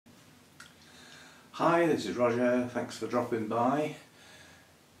Hi, this is Roger, thanks for dropping by.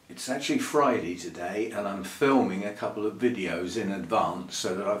 It's actually Friday today and I'm filming a couple of videos in advance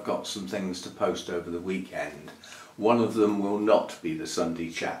so that I've got some things to post over the weekend. One of them will not be the Sunday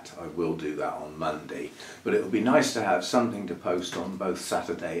chat, I will do that on Monday, but it will be nice to have something to post on both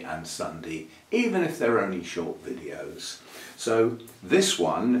Saturday and Sunday, even if they're only short videos. So this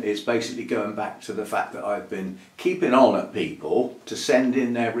one is basically going back to the fact that I've been keeping on at people to send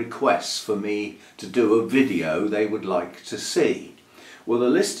in their requests for me to do a video they would like to see. Well, the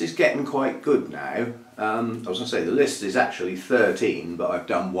list is getting quite good now. I was going to say the list is actually 13, but I've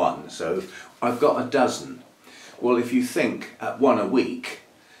done one, so I've got a dozen. Well, if you think at one a week,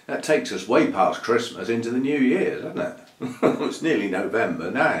 that takes us way past Christmas into the New Year, doesn't it? It's nearly November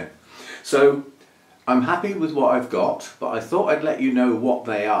now. So I'm happy with what I've got, but I thought I'd let you know what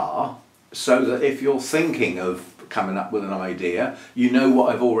they are, so that if you're thinking of coming up with an idea, you know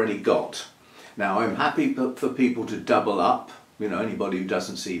what I've already got. Now, I'm happy for people to double up. You know, anybody who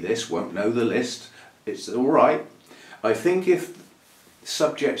doesn't see this won't know the list. It's all right. I think if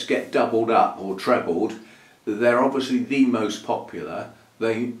subjects get doubled up or trebled, they're obviously the most popular.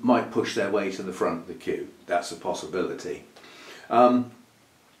 They might push their way to the front of the queue. That's a possibility.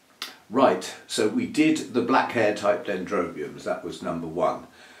 Right, so we did the black hair type dendrobiums. That was number one.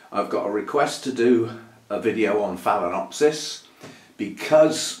 I've got a request to do a video on Phalaenopsis.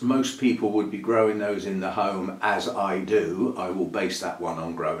 Because most people would be growing those in the home as I do, I will base that one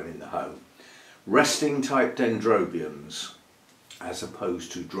on growing in the home. Resting type dendrobiums, as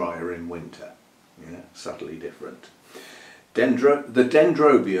opposed to drier in winter. Yeah, subtly different. The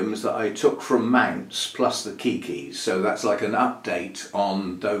dendrobiums that I took from mounts plus the kikis, so that's like an update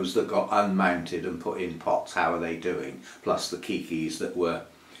on those that got unmounted and put in pots. How are they doing? Plus the kikis that were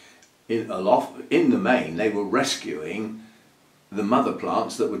in the main, they were rescuing the mother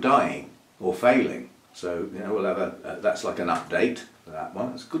plants that were dying or failing. So, you know, we'll have that's like an update for that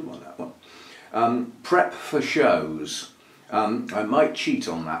one. That's a good one, that one. Prep for shows. I might cheat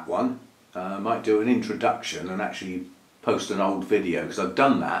on that one. I might do an introduction and actually post an old video, because I've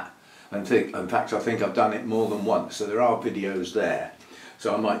done that. In fact, I think I've done it more than once. So there are videos there.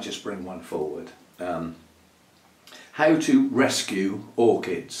 So I might just bring one forward. How to rescue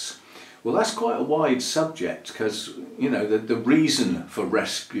orchids. Well, that's quite a wide subject, because, you know, the reason for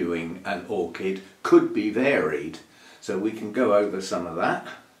rescuing an orchid could be varied. So we can go over some of that.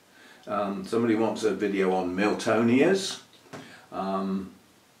 Somebody wants a video on Miltonias.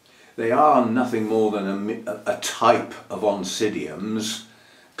 They are nothing more than a type of Oncidiums,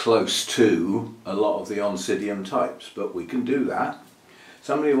 close to a lot of the Oncidium types, but we can do that.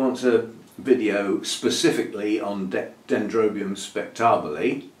 Somebody wants a video specifically on Dendrobium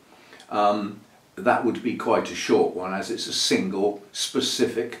spectabile. That would be quite a short one, as it's a single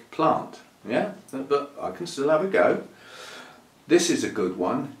specific plant. Yeah, but I can still have a go. This is a good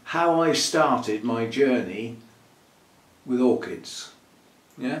one. How I started my journey with orchids.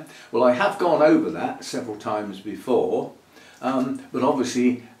 Yeah, well, I have gone over that several times before, but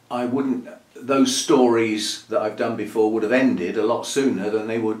obviously I wouldn't. Those stories that I've done before would have ended a lot sooner than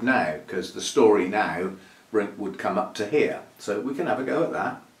they would now, because the story now would come up to here. So we can have a go at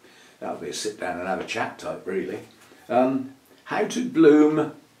that. That'll be a sit down and have a chat type, really. How to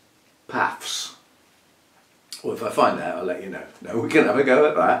bloom paphs. Well, if I find out, I'll let you know. No, we can have a go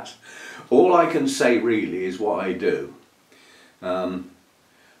at that. All I can say really is what I do.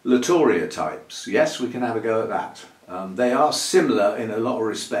 Latoria types. Yes, we can have a go at that. They are similar in a lot of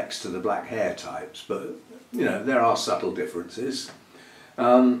respects to the black hair types, but you know, there are subtle differences.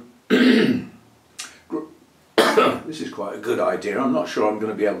 This is quite a good idea. I'm not sure I'm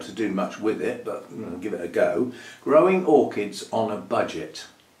going to be able to do much with it, but I'm going to give it a go. Growing orchids on a budget.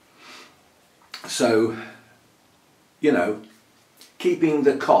 So, you know, keeping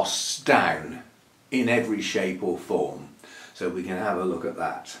the costs down in every shape or form. So we can have a look at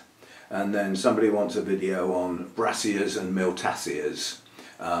that. And then somebody wants a video on Brassias and Miltassias.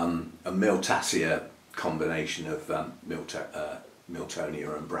 A Miltassia combination of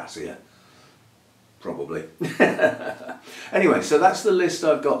Miltonia and Brassia. Probably. Anyway, so that's the list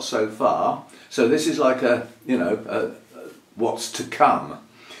I've got so far. So this is like a, you know, what's to come.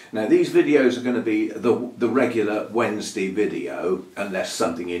 Now these videos are going to be the regular Wednesday video, unless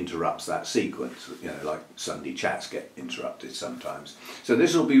something interrupts that sequence. You know, like Sunday chats get interrupted sometimes. So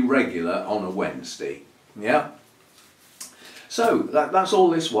this will be regular on a Wednesday. Yeah. So that's all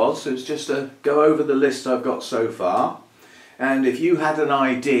this was. So it's just to go over the list I've got so far. And if you had an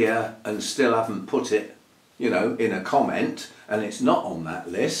idea and still haven't put it, you know, in a comment, and it's not on that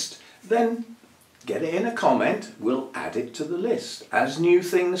list, then get it in a comment, we'll add it to the list. As new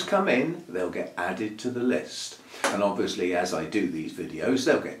things come in, they'll get added to the list. And obviously as I do these videos,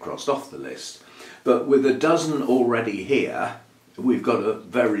 they'll get crossed off the list. But with a dozen already here, we've got a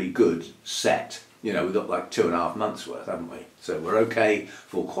very good set. You know, we've got like 2.5 months worth, haven't we? So we're okay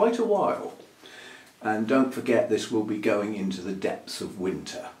for quite a while. And don't forget, this will be going into the depths of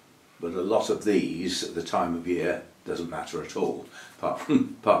winter. But a lot of these at the time of year doesn't matter at all, apart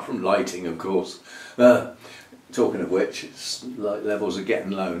from lighting, of course. Talking of which, light levels are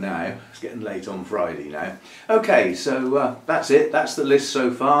getting low now. It's getting late on Friday now. Okay, so that's it. That's the list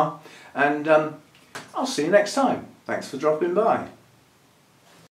so far. And I'll see you next time. Thanks for dropping by.